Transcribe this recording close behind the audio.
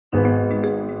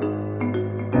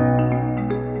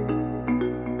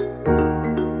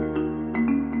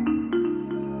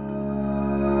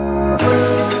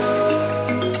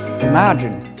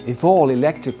Imagine if all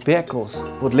electric vehicles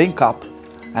would link up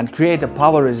and create a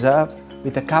power reserve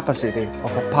with the capacity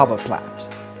of a power plant.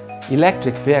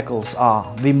 Electric vehicles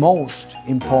are the most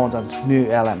important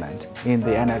new element in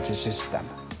the energy system.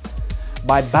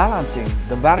 By balancing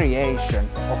the variation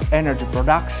of energy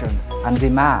production and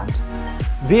demand,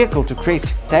 vehicle-to-grid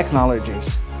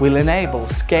technologies will enable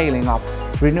scaling up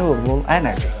renewable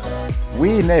energy.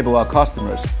 We enable our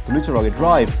customers to literally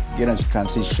drive the energy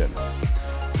transition.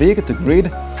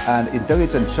 Vehicle-to-grid and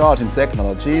intelligent charging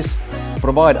technologies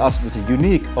provide us with a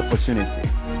unique opportunity.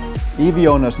 EV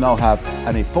owners now have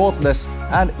an effortless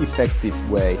and effective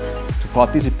way to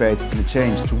participate in the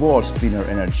change towards cleaner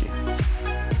energy.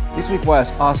 This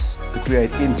requires us to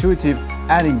create intuitive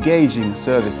and engaging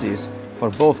services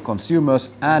for both consumers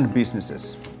and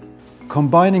businesses.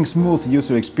 Combining smooth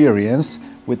user experience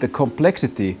with the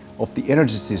complexity of the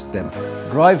energy system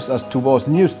drives us towards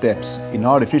new steps in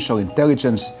artificial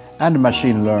intelligence and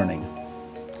machine learning.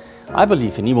 I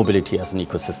believe in e-mobility as an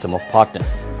ecosystem of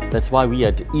partners. That's why we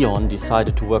at E.ON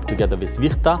decided to work together with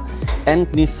Virta and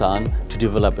Nissan to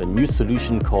develop a new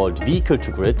solution called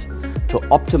Vehicle-to-Grid to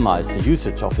optimize the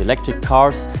usage of electric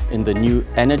cars in the new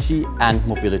energy and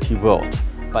mobility world.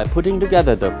 By putting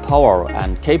together the power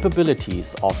and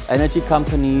capabilities of energy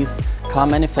companies, car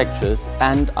manufacturers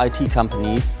and IT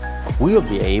companies, we will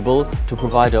be able to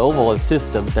provide an overall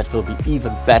system that will be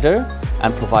even better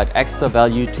and provide extra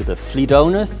value to the fleet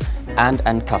owners and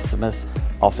end customers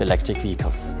of electric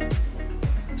vehicles.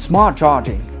 Smart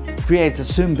charging creates a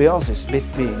symbiosis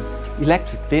between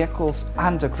electric vehicles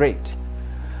and the grid.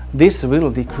 This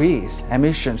will decrease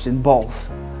emissions in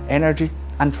both energy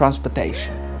and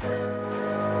transportation.